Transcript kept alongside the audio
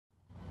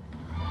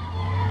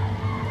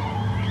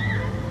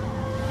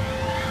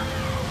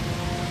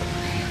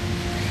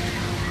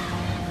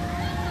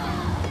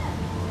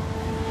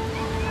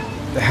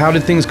how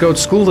did things go at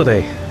school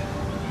today?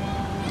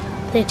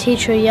 The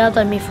teacher yelled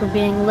at me for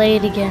being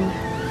late again.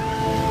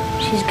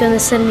 She's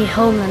gonna send me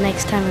home the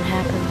next time it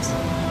happens.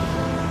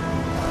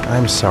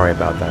 I'm sorry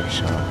about that,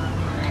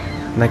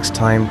 Sean. Next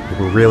time,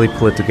 we'll really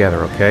pull it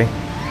together, okay?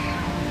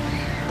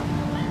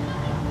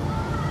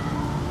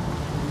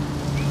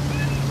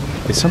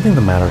 Is something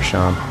the matter,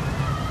 Sean?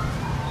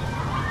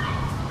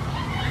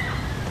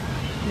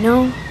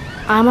 No,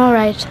 I'm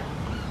alright.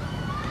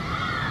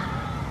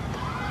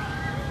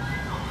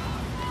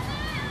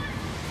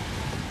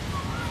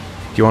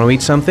 Do you want to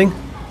eat something?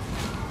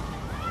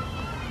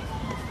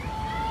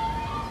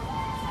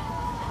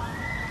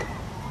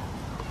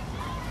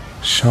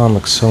 Sean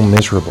looks so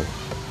miserable.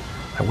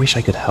 I wish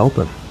I could help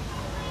him.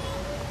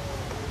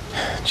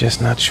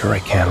 Just not sure I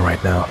can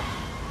right now.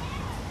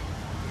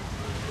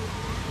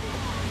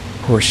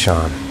 Poor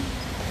Sean.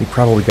 He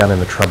probably got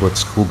into trouble at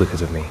school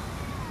because of me.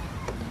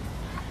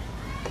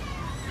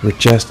 We're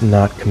just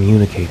not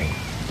communicating.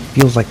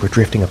 Feels like we're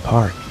drifting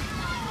apart.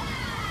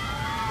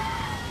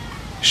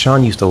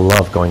 Sean used to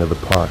love going to the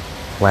park,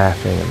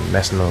 laughing and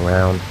messing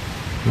around.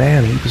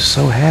 Man, he was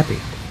so happy.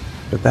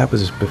 But that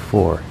was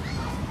before,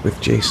 with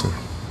Jason.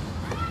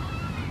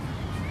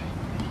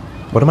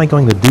 What am I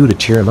going to do to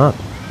cheer him up?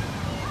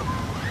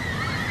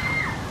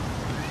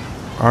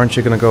 Aren't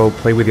you going to go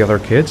play with the other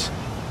kids?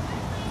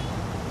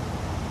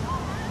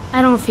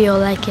 I don't feel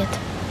like it.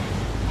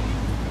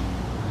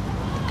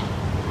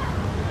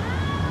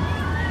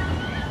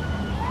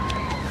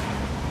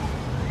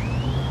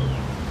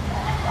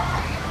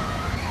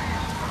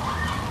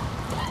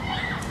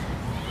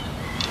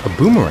 A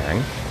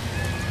boomerang?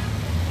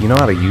 You know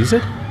how to use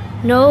it?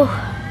 No,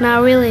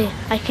 not really.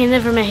 I can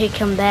never make it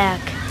come back.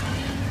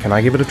 Can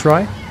I give it a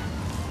try?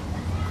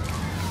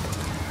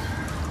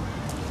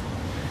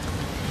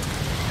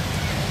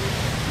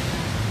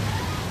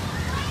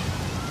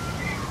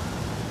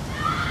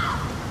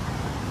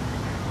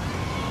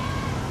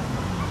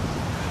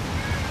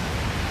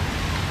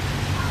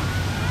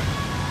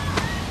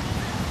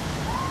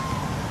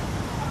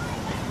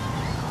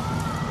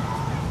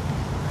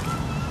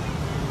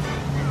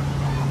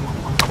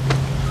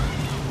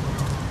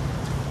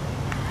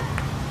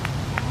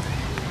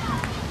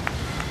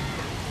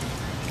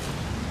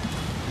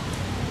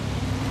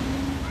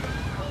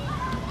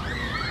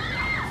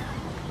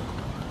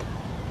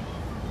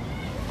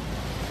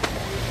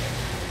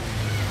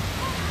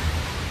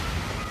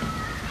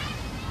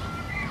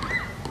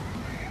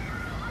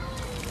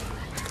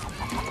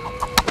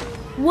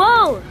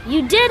 Whoa!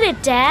 You did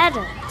it, Dad!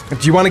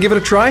 Do you want to give it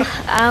a try?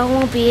 I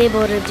won't be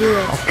able to do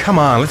it. Oh, come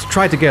on, let's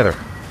try it together.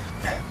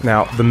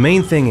 Now, the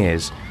main thing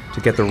is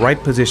to get the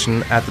right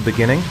position at the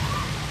beginning.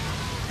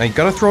 Now, you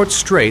gotta throw it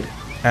straight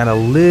and a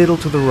little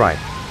to the right.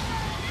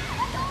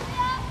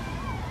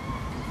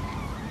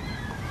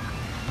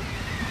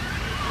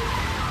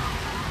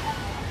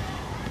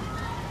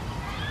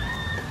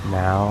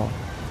 Now,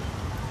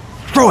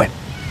 throw it!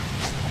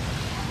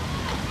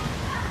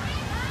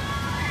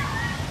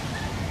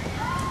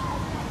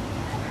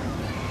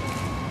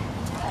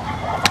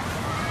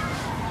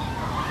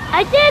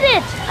 I did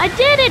it! I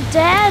did it,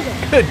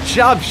 Dad! Good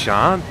job,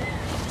 Sean.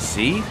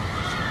 See?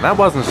 That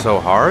wasn't so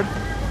hard.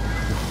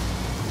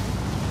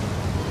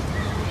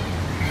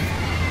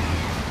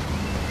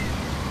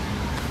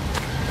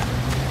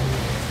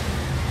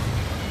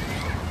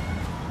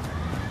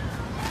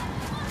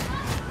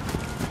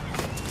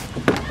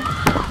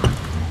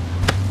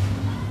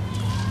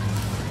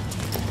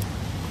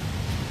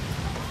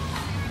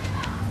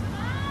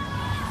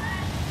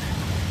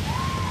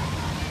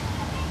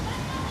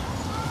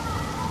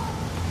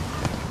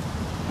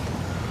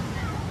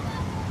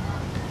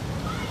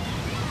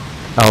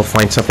 I'll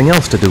find something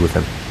else to do with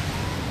him.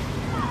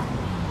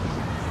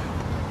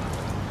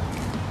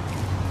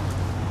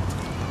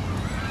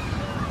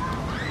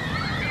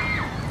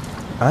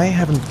 I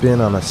haven't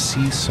been on a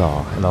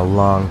seesaw in a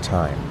long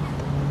time.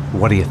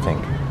 What do you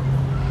think?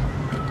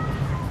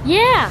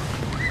 Yeah!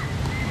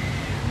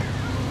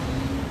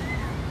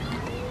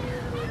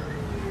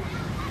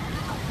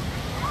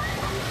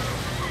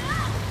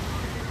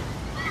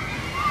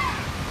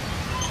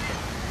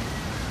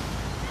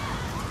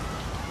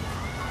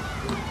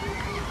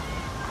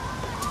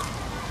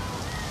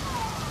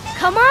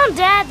 Come on,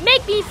 Dad,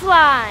 make me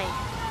fly!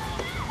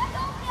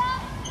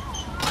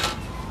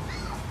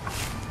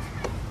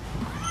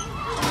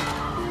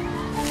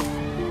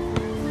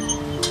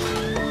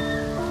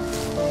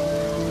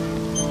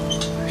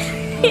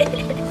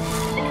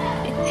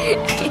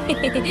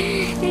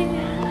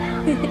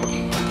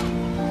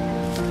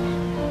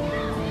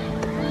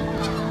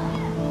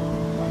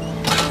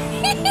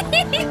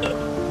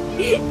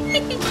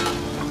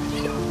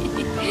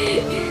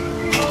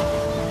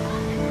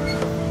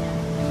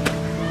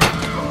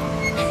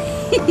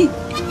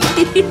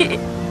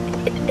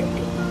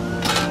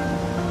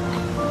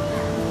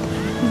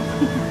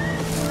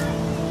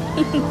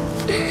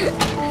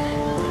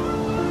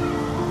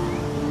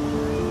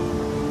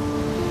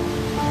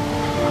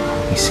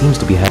 He seems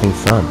to be having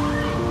fun.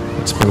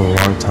 It's been a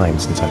long time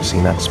since I've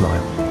seen that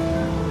smile.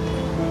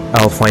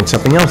 I'll find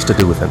something else to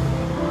do with him.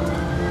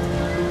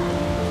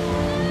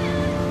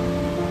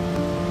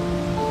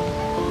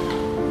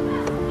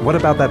 What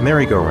about that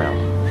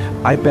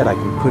merry-go-round? I bet I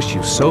can push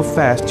you so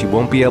fast you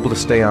won't be able to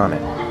stay on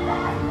it.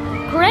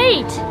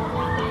 Great!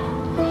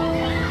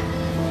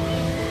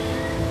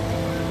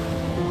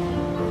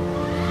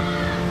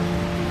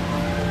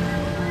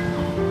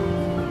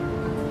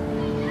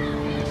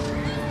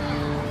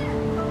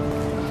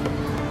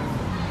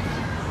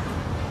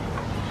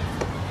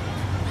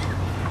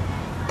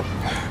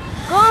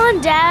 Go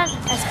on, Dad,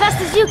 as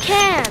fast as you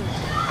can.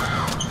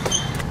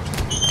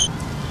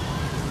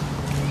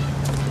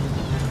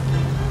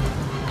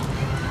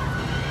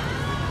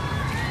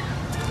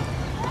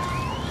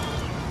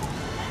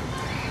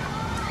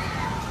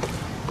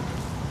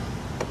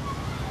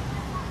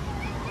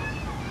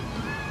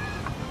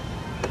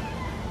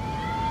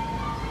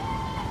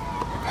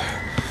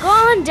 Go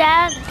on,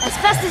 Dad, as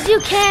fast as you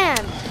can.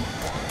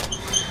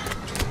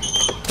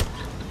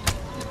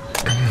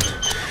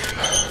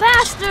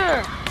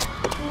 Faster!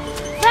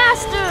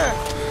 Faster!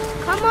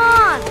 Come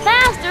on!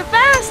 Faster,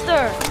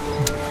 faster!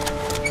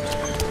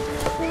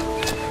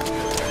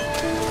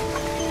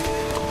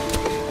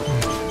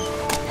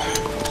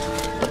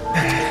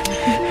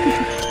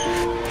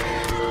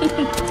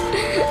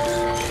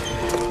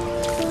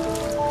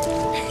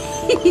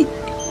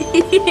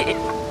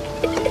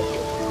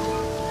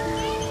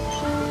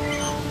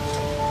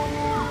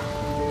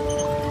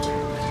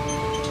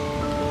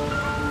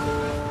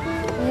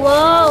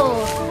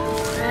 Whoa!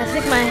 I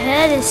think my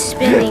head is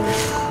spinning.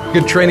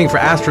 Good training for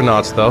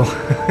astronauts, though.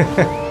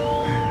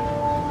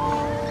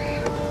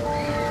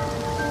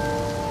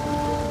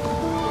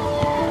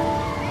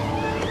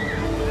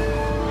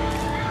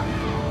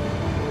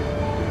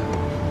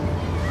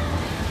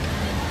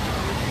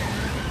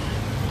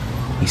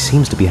 He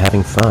seems to be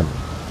having fun.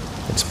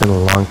 It's been a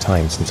long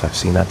time since I've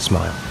seen that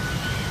smile.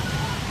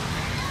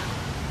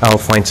 I'll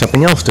find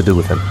something else to do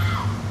with him.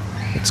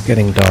 It's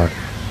getting dark.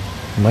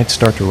 It might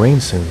start to rain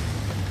soon.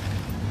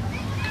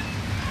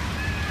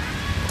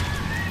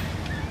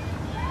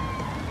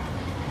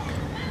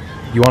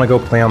 You want to go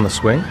play on the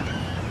swing?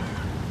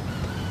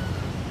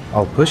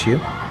 I'll push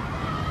you.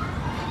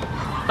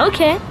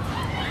 Okay.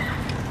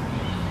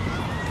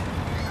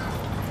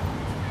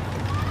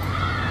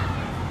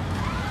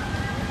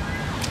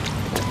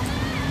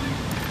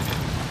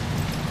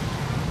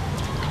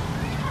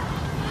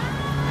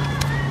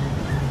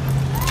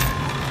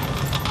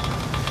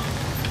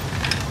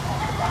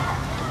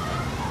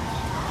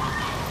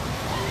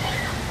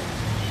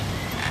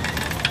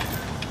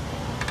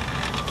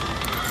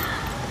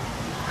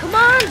 Come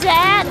on,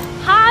 Dad!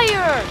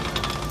 Higher!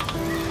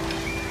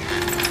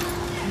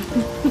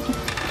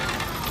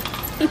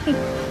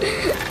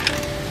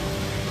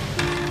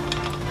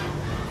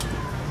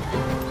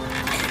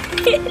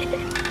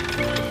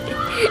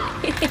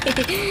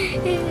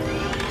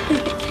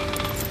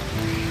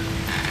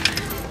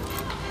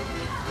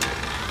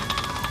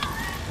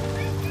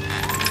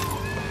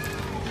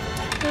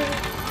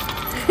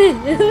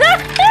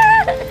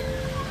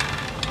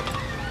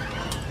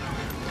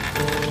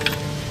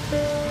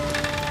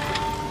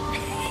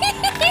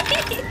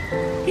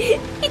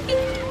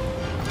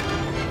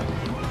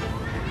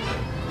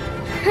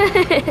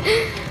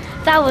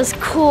 That was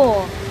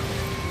cool.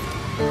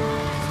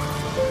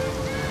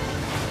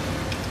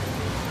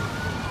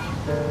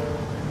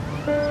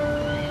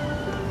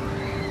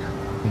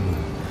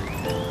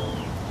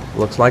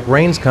 Looks like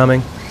rain's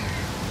coming.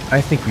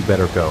 I think we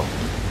better go.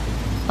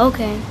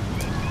 Okay.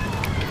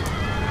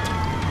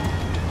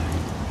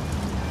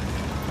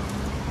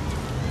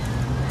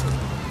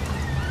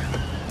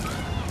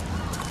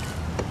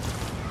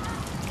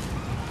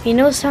 You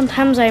know,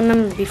 sometimes I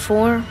remember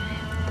before.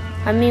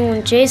 I mean,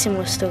 when Jason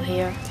was still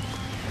here.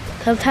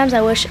 Sometimes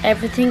I wish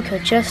everything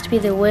could just be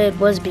the way it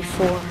was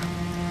before.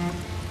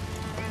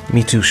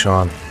 Me too,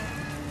 Sean.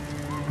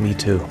 Me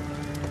too.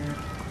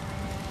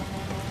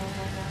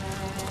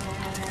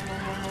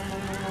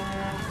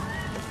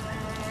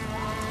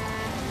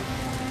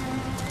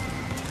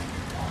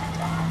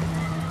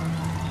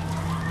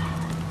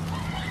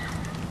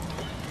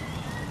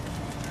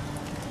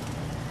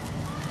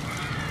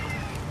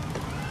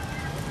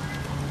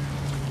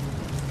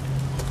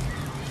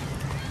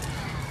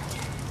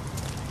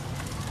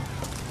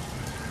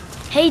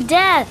 Hey,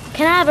 Dad,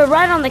 can I have a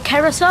ride on the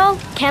carousel?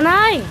 Can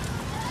I?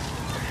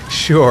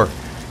 Sure.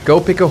 Go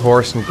pick a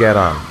horse and get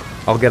on.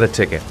 I'll get a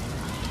ticket.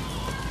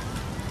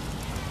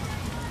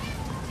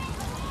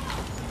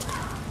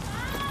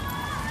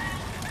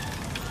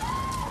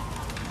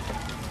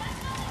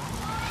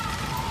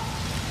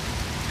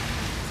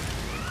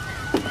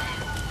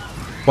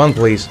 One,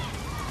 please.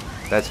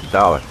 That's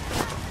 $1.